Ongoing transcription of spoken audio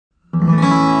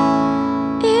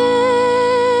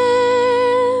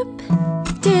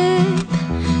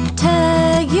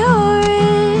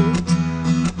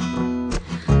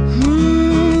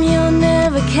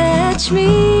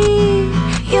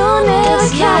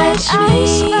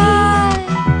spy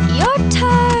your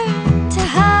turn to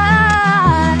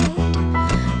hide.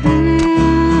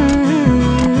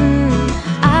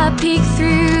 I peek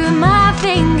through my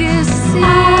fingers to see.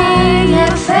 I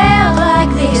never felt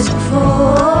like this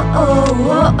before.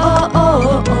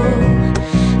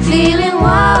 Feeling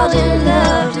wild and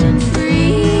loved and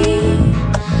free.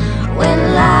 When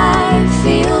life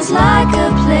feels like a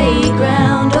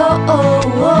playground.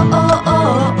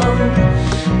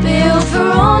 Built for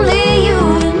only you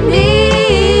and me.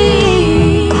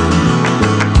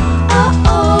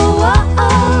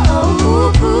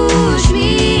 Push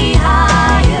me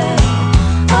higher.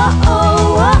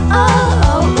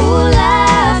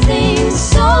 Laughing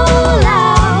so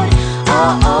loud.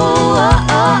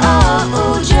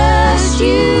 Just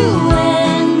you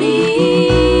and me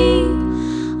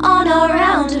on a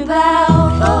roundabout.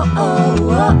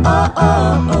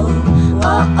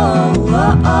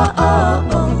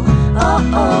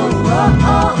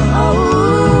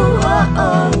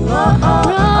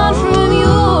 Run from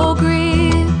your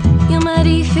grip, your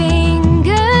muddy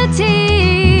fingertips.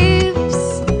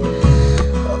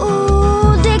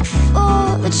 Ooh, dig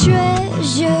for the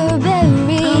treasure buried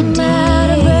deep. I'm out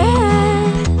of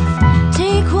breath.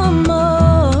 Take one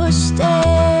more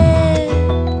step.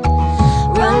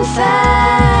 Run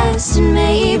fast and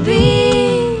maybe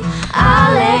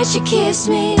I'll let you kiss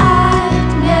me.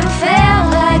 I've never felt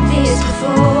like this before.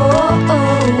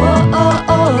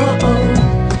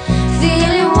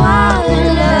 Feeling wild and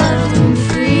loved and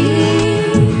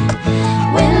free.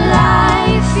 When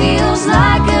life feels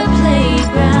like a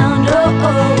playground.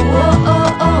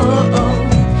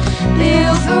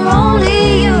 Built for only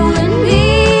you and me.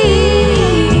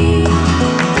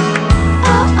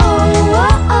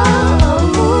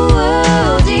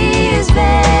 World is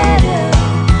better.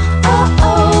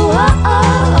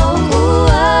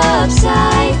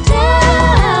 Upside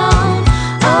down.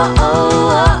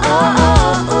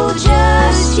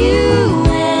 Just you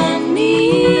and me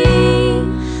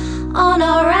on a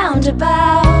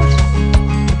roundabout.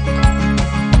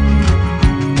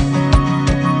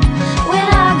 When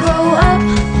I grow up,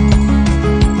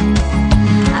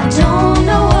 I don't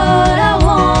know what I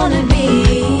wanna be.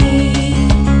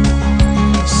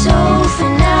 So for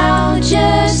now,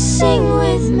 just sing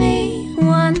with me.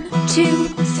 1, 2,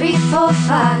 3, 4,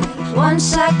 5.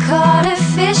 Once I caught a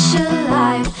fish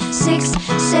alive. 6,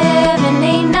 7,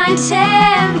 8, 9,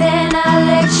 10. Then I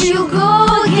let you go.